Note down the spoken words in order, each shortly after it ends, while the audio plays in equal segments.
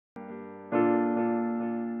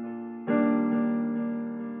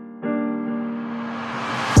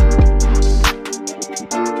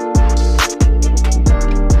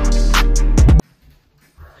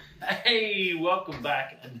welcome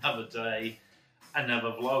back. Another day,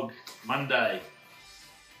 another vlog. Monday.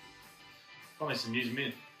 Probably some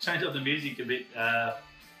music. Change up the music a bit.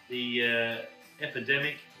 The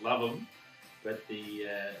Epidemic, love them, but the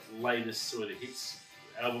latest sort of hits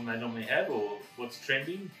album they normally have, or what's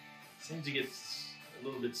trending, seems to get a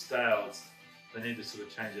little bit stale. They need to sort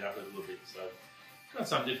of change it up a little bit. So got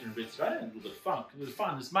something different a bit today, and a little bit of fun. A little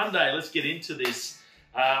fun. It's Monday. Let's get into this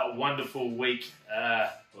wonderful week.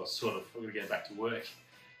 Well, sort of. We're going to go back to work.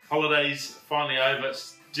 Holidays finally over.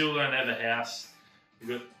 Still don't have a house.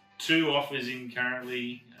 We've got 2 offers in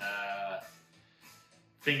currently.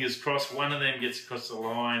 Fingers crossed one of them gets across the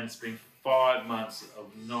line. It's been 5 months of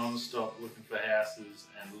non-stop looking for houses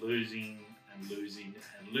and losing and losing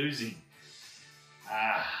and losing.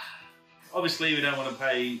 Obviously, we don't want to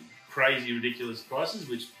pay crazy, ridiculous prices,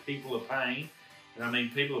 which people are paying. And I mean,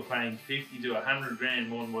 people are paying 50 to 100 grand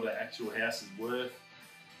more than what an actual house is worth,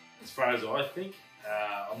 as far as I think.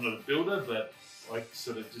 I'm not a builder, but I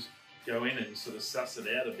sort of just go in and sort of suss it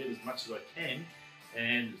out a bit as much as I can.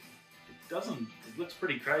 And it looks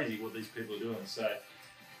pretty crazy what these people are doing. So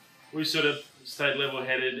we sort of stayed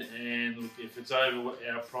level-headed, and look, if it's over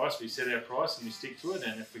our price, we set our price and we stick to it.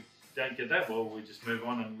 And if we don't get that, well, we just move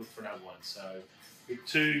on and look for another one. So with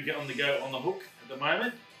 2 on the go on the hook at the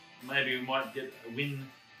moment, maybe we might get a win.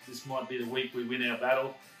 This might be the week we win our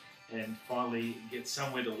battle and finally get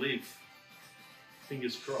somewhere to live.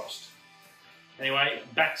 Fingers crossed. Anyway,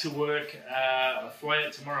 back to work. I fly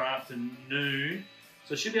out tomorrow afternoon.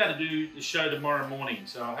 So I should be able to do the show tomorrow morning.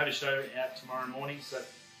 So I'll have a show out tomorrow morning, so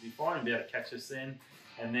that'll be fine. I'll be able to catch us then.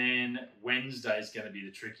 And then Wednesday is going to be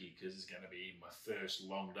the tricky, because it's going to be my first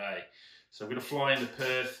long day. So I'm going to fly into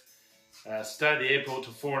Perth, stay at the airport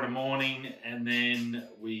till 4 in the morning, and then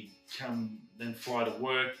we then fly to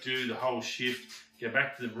work, do the whole shift, go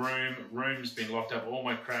back to the room. Room's been locked up, all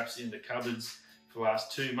my crap's in the cupboards for the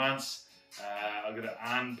last 2 months. I've got to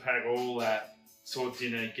unpack all that, sort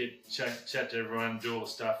dinner, chat to everyone, do all the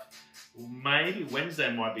stuff. Maybe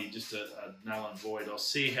Wednesday might be just a null and void. I'll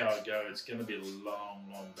see how it goes. It's going to be a long,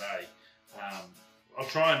 long day. I'll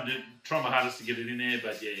try my hardest to get it in there,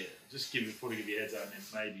 but yeah, just give you a heads up, and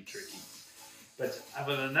it may be tricky. But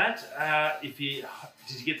other than that, did you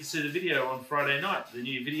get to see the video on Friday night? The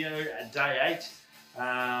new video at day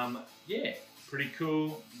 8. Yeah, pretty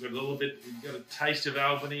cool. We've got a taste of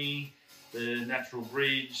Albany, the Natural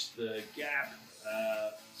Bridge, the Gap.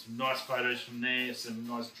 Some nice photos from there, some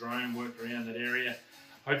nice drone work around that area.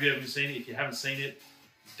 Hope you haven't seen it. If you haven't seen it,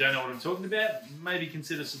 don't know what I'm talking about, maybe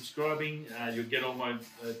consider subscribing. You'll get all my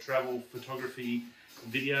travel photography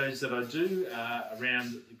videos that I do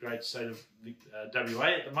around the great state of WA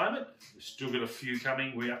at the moment. We've still got a few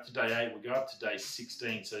coming. We're up to day 8. We'll go up to day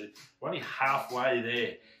 16. So we're only halfway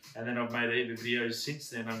there. And then I've made a heap of videos since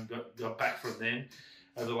then. I've got back from then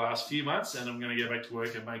over the last few months, and I'm going to go back to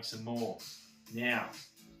work and make some more now.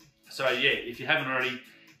 So yeah, if you haven't already,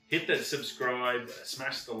 hit that subscribe,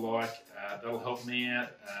 smash the like, that'll help me out.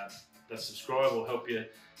 That subscribe will help you.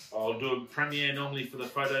 I'll do a premiere normally for the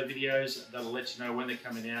photo videos. That'll let you know when they're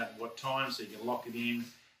coming out, what time, so you can lock it in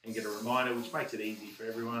and get a reminder, which makes it easy for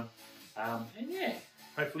everyone. And yeah,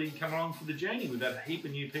 hopefully you can come along for the journey. We've had a heap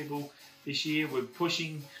of new people this year. We're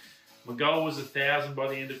pushing, my goal was 1,000 by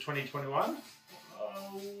the end of 2021.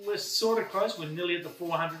 We're sort of close. We're nearly at the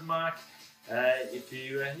 400 mark.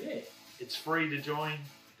 It's free to join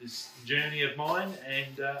this journey of mine,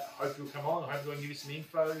 and hope you'll come on. I hope I can give you some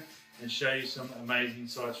info and show you some amazing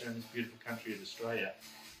sights around this beautiful country of Australia.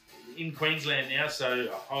 In Queensland now, so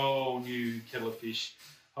a whole new kettle of fish,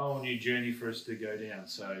 whole new journey for us to go down.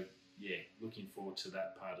 So yeah, looking forward to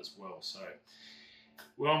that part as well. So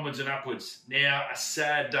we're onwards and upwards. Now, a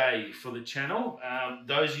sad day for the channel.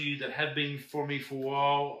 Those of you that have been for me for a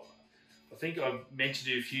while, I think I've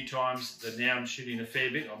mentioned it a few times that now I'm shooting a fair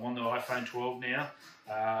bit. I'm on the iPhone 12 now.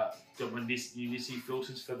 Got my new Nissi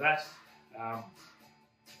filters for that.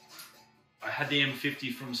 I had the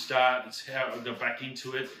M50 from start. It's how I got back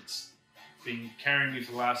into it. It's been carrying me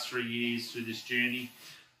for the last 3 years through this journey.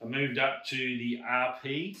 I moved up to the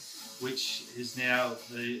RP, which is now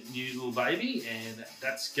the new little baby, and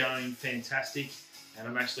that's going fantastic. And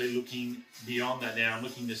I'm actually looking beyond that now. I'm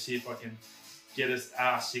looking to see if I can get us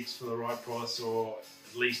R6 for the right price, or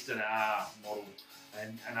at least an R model,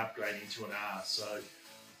 and upgrade into an R. So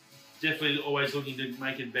definitely always looking to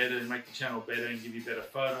make it better and make the channel better and give you better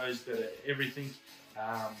photos, better everything.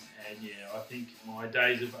 And yeah, I think my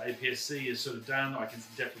days of APS-C is sort of done. I can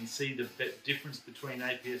definitely see the difference between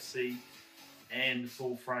APS-C and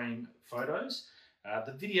full frame photos.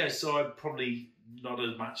 The video side, probably not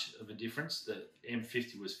as much of a difference. The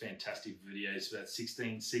M50 was fantastic videos. That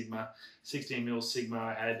 16 mil Sigma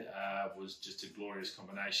I had was just a glorious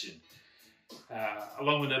combination.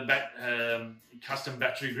 Along with the custom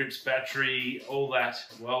battery grips, battery, all that.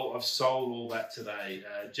 Well, I've sold all that today.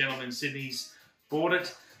 Gentleman Sydney's bought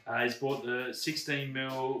it. He's bought the 16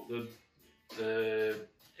 mil, the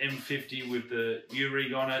M50 with the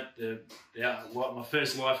U-rig on it, my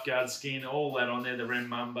first lifeguard skin, all that on there, the Rem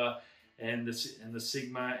Mamba and the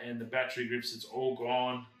Sigma and the battery grips. It's all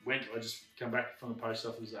gone. I just come back from the post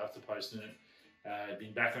office after posting it.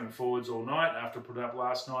 Been back and forwards all night after I put it up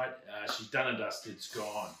last night. She's done and dusted. It's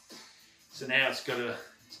gone. So now it's got to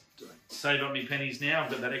save up me pennies now. I've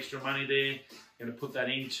got that extra money there. I'm going to put that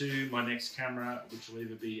into my next camera, which will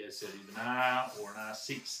either be, as I said, either an R or an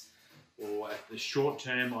R6. Or at the short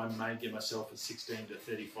term, I may get myself a 16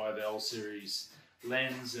 to 35L series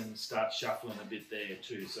lens and start shuffling a bit there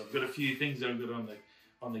too. So I've got a few things that I've got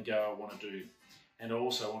on the go I want to do. And I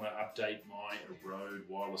also want to update my Rode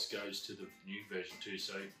wireless goes to the new version too.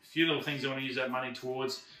 So a few little things I want to use that money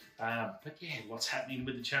towards. But yeah, lots happening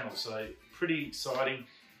with the channel. So pretty exciting.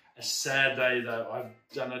 A sad day though. I've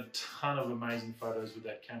done a ton of amazing photos with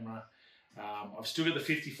that camera. I've still got the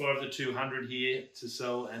 55 to 200 here to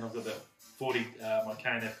sell, and I've got the 40, my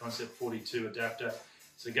K&F Concept 42 adapter.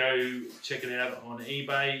 So go check it out on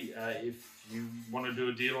eBay. If you want to do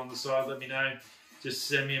a deal on the side, let me know. Just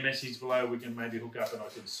send me a message below. We can maybe hook up and I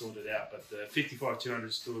can sort it out. But the 55-200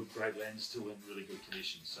 is still a great lens, still in really good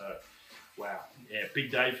condition. So, wow, yeah,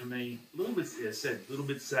 big day for me. A little bit, a little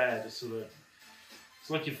bit sad. It's sort of, it's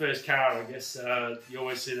like your first car, I guess. You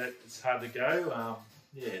always see that it's hard to go.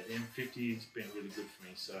 Yeah, the M50 has been really good for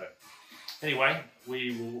me. So, anyway,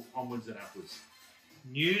 we will onwards and upwards.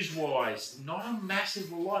 News-wise, not a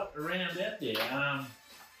massive lot around out there.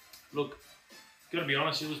 Look, got to be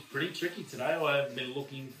honest, it was pretty tricky today. I've been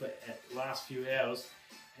looking for the last few hours,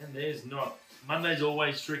 and there's not. Monday's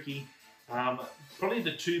always tricky. Probably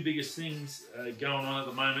the two biggest things going on at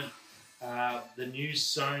the moment. The new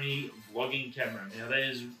Sony vlogging camera. Now,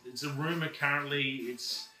 it's a rumor currently.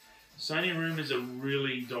 Sony rumors are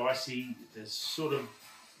really dicey. There's sort of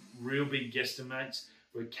real big guesstimates,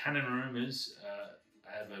 where Canon rumors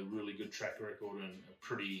have a really good track record and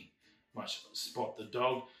pretty much spot the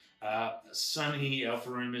dog. Sony Alpha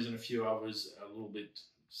rumors and a few others are a little bit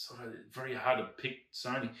sort of very hard to pick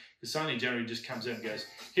Sony, because Sony generally just comes out and goes,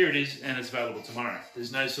 here it is and it's available tomorrow.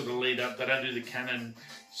 There's no sort of lead up. They don't do the Canon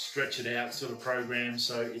stretch it out sort of program,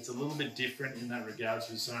 so it's a little bit different in that regards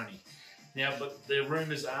with Sony. Now, but the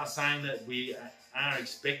rumours are saying that we are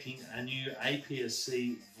expecting a new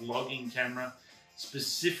APS-C vlogging camera.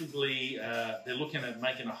 Specifically, they're looking at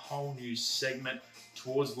making a whole new segment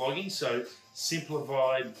towards vlogging. So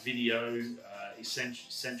simplified video,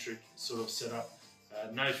 centric sort of setup.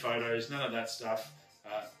 No photos, none of that stuff.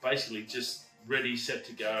 Basically just ready, set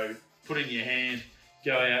to go. Put it in your hand,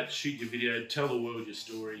 go out, shoot your video, tell the world your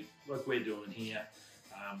story, like we're doing here,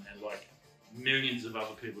 and like millions of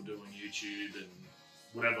other people do on YouTube and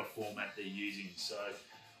whatever format they're using. So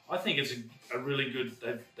I think it's a really good,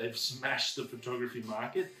 they've smashed the photography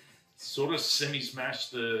market, sort of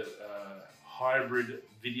semi-smashed the hybrid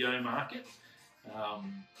video market.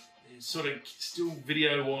 Sort of still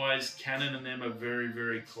video-wise, Canon and them are very,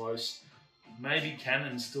 very close. Maybe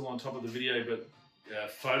Canon's still on top of the video, but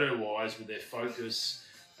photo-wise, with their focus,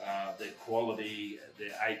 their quality, their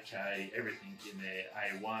 8K, everything in their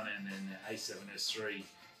A1 and then their A7S III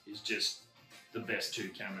is just the best two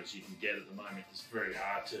cameras you can get at the moment. It's very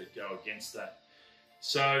hard to go against that.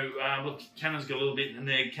 So, look, Canon's got a little bit, and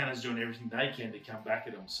Canon's doing everything they can to come back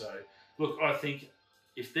at them. So, look, I think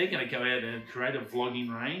if they're going to go out and create a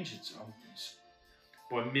vlogging range, it's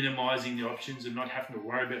by minimising the options and not having to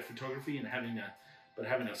worry about photography and having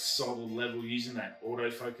a solid level using that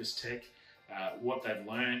autofocus tech, what they've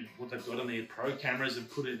learned, what they've got on their pro cameras, and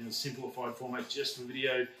put it in a simplified format just for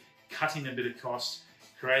video, cutting a bit of cost,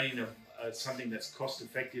 creating something that's cost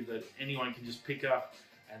effective that anyone can just pick up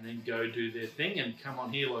and then go do their thing and come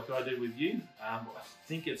on here like I do with you. I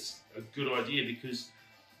think it's a good idea, because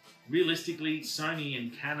realistically, Sony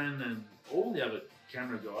and Canon and all the other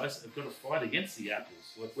camera guys have got to fight against the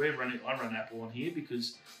Apples. Like I run Apple on here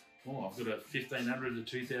because I've got a $1,500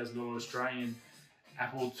 to $2,000 Australian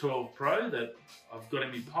Apple 12 Pro that I've got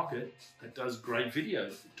in my pocket that does great video,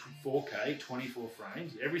 4K, 24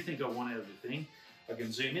 frames, everything I want out of the thing. I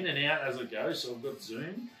can zoom in and out as I go, so I've got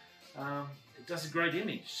zoom. It does a great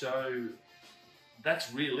image. So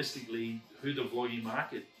that's realistically who the vlogging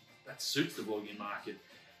market, that suits the vlogging market.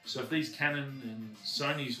 So if these Canon and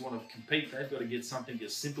Sonys want to compete, they've got to get something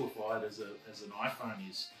as simplified as an iPhone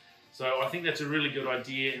is. So I think that's a really good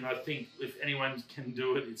idea, and I think if anyone can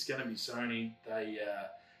do it, it's going to be Sony. They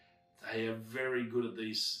are very good at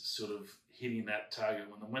these sort of hitting that target.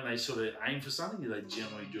 When they sort of aim for something, they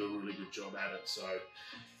generally do a really good job at it. So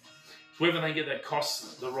whether they get that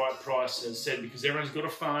cost the right price, as said, because everyone's got a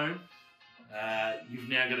phone, you've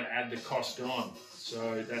now got to add the cost on.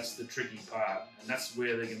 So that's the tricky part, and that's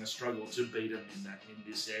where they're going to struggle to beat them in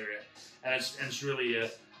this area. And it's really a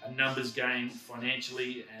numbers game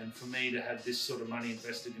financially, and for me to have this sort of money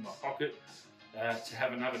invested in my pocket, to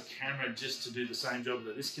have another camera just to do the same job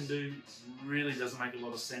that this can do, really doesn't make a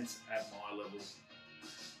lot of sense at my level.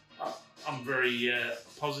 I'm very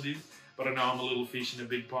positive, but I know I'm a little fish in a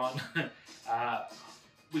big pond.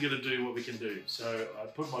 We got to do what we can do. So I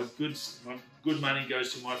put my good money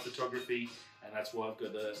goes to my photography, and that's why I've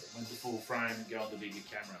got the full frame and go on the bigger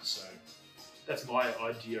camera. So that's my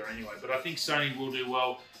idea anyway. But I think Sony will do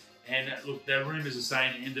well. And look, their rumours are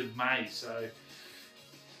saying end of May, so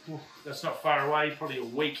that's not far away, probably a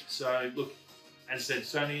week. So look, as I said,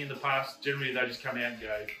 Sony in the past, generally they just come out and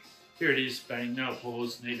go, here it is, bang, no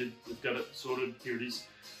applause needed, we've got it sorted, here it is.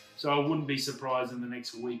 So I wouldn't be surprised in the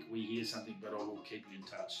next week we hear something, but I will keep you in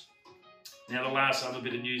touch. Now the last other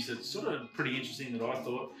bit of news that's sort of pretty interesting that I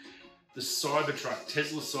thought, the Cybertruck,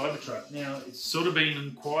 Tesla Cybertruck. Now it's sort of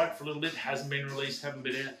been quiet for a little bit, hasn't been released, haven't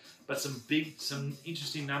been out, but some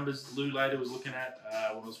interesting numbers Lew Later was looking at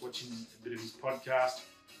when I was watching a bit of his podcast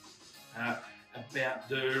about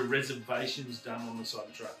the reservations done on the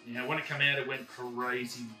Cybertruck. Now when it came out, it went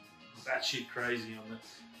crazy, batshit crazy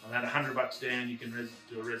on that $100 down, you can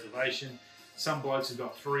do a reservation. Some blokes have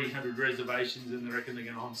got 300 reservations and they reckon they're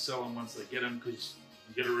going to on-sell them once they get them, because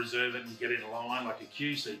you got to reserve it and get in a line like a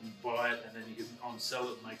queue, so you can buy it and then you can on-sell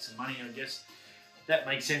it and make some money, I guess. That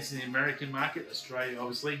makes sense in the American market. Australia,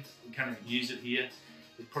 obviously, we can't even use it here.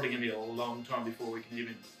 It's probably going to be a long time before we can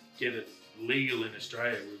even get it legal in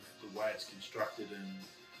Australia with the way it's constructed, and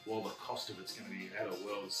well, the cost of it's going to be out of the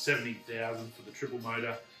world. It's $70,000 for the triple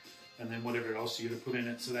motor, and then whatever else you got to put in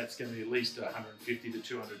it. So that's going to be at least 150 to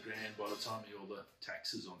 200 grand by the time you all the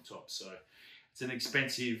taxes on top. So it's an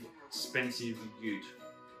expensive ute.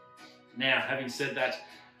 Now, having said that,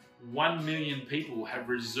 1 million people have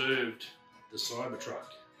reserved the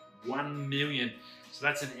Cybertruck. 1 million. So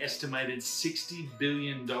that's an estimated $60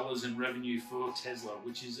 billion in revenue for Tesla,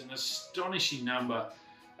 which is an astonishing number.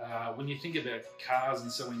 When you think about cars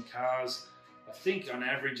and selling cars, I think on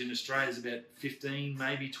average in Australia is about 15,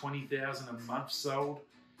 maybe 20,000 a month sold.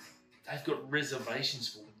 They've got reservations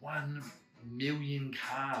for 1 million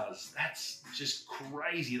cars. That's just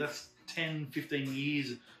crazy. That's 10, 15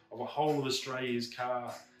 years of a whole of Australia's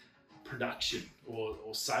car production or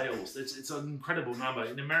sales. It's an incredible number.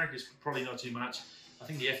 In America, it's probably not too much. I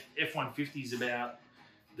think the F-150 is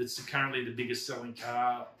that's currently the biggest selling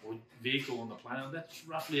car or vehicle on the planet. That's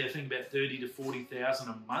roughly, I think, about 30 to 40,000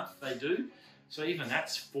 a month they do. So even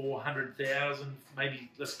that's 400,000, maybe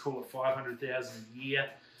let's call it 500,000 a year.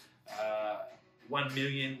 1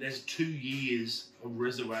 million, there's 2 years of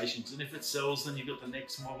reservations. And if it sells, then you've got the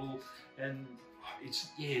next model. And it's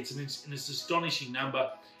an astonishing number.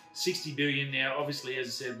 60 billion now. Obviously, as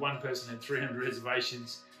I said, one person had 300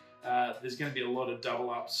 reservations. There's going to be a lot of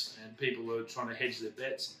double ups, and people are trying to hedge their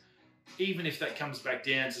bets. Even if that comes back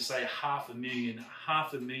down to say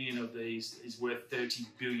 500,000 of these is worth 30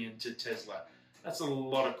 billion to Tesla. That's a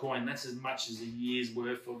lot of coin. That's as much as a year's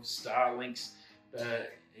worth of Starlink's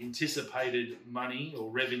anticipated money or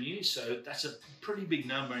revenue. So that's a pretty big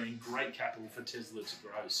number and great capital for Tesla to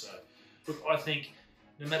grow. So look, I think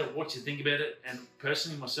no matter what you think about it, and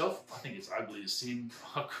personally myself, I think it's ugly as sin.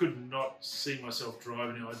 I could not see myself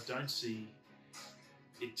driving it.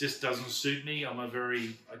 It just doesn't suit me. I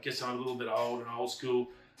guess I'm a little bit old and old school.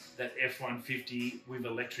 That F-150 with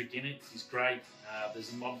electric in it is great.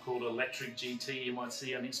 There's a mod called Electric GT you might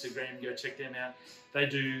see on Instagram. Go check them out. They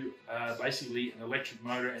do basically an electric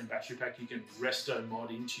motor and battery pack you can resto mod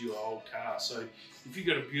into your old car. So if you've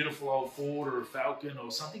got a beautiful old Ford or a Falcon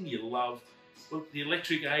or something you love, look, the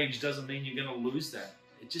electric age doesn't mean you're going to lose that.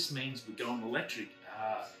 It just means we're going electric.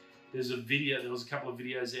 There was a couple of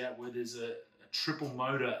videos out where there's a triple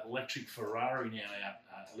motor electric Ferrari now out.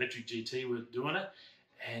 Electric GT were doing it,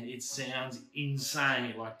 and it sounds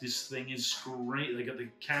insane. Like this thing is screaming. They got the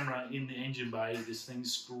camera in the engine bay. This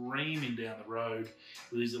thing's screaming down the road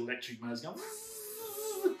with these electric motors going.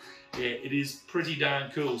 Yeah, it is pretty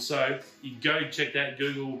darn cool. So you go check that,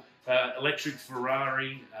 Google electric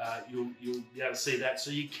Ferrari. You'll be able to see that.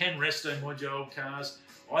 So you can resto mod your old cars.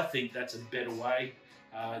 I think that's a better way.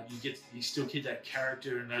 You still keep that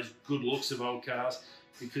character and those good looks of old cars,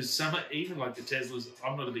 because some are, even like the Teslas,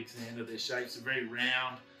 I'm not a big fan of their shapes. They're very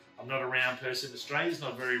round. I'm not a round person. Australia's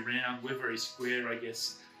not very round. We're very square, I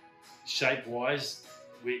guess, shape-wise.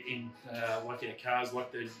 We're in like our cars,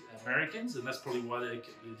 like the Americans, and that's probably why the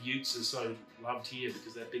Utes are so loved here,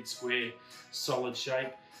 because that big square, solid shape.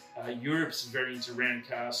 Europe's very into round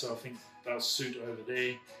cars, so I think they'll suit over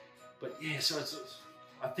there. But yeah, so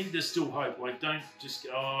I think there's still hope. Like, don't just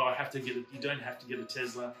go, oh, I have to get it. You don't have to get a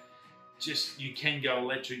Tesla. Just, you can go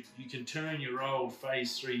electric. You can turn your old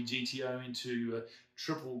Phase 3 GTO into a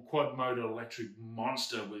triple quad motor electric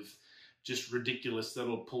monster with just ridiculous.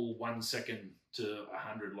 That'll pull 1 second to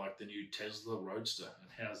 100 like the new Tesla Roadster.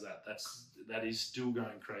 And how's that? That is still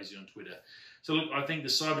going crazy on Twitter. So look, I think the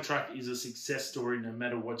Cybertruck is a success story no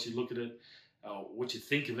matter what you look at it, what you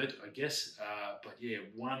think of it, I guess. But yeah,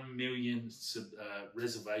 1 million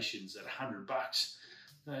reservations at $100.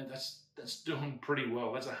 That's doing pretty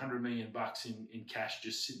well. That's $100 million in cash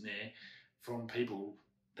just sitting there from people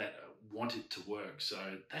that want it to work. So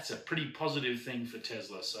that's a pretty positive thing for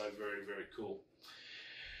Tesla. So very, very cool.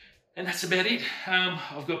 And that's about it.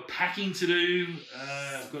 I've got packing to do.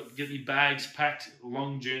 I've got to get my bags packed.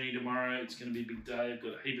 Long journey tomorrow. It's going to be a big day. I've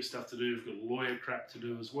got a heap of stuff to do. I've got lawyer crap to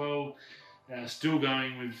do as well. Still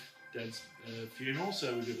going with Dad's funeral,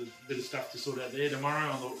 so we've got a bit of stuff to sort out there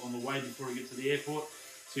tomorrow on the way before we get to the airport.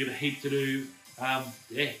 So we've got a heap to do.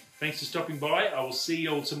 Yeah, thanks for stopping by. I will see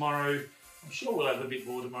you all tomorrow. I'm sure we'll have a bit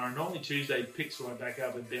more tomorrow. Normally Tuesday picks right back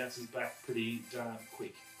up and bounces back pretty darn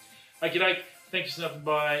quick. Okie doke. Thanks for stopping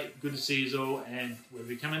by. Good to see you all. And whether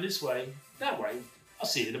you're coming this way, that way, I'll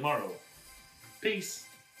see you tomorrow. Peace.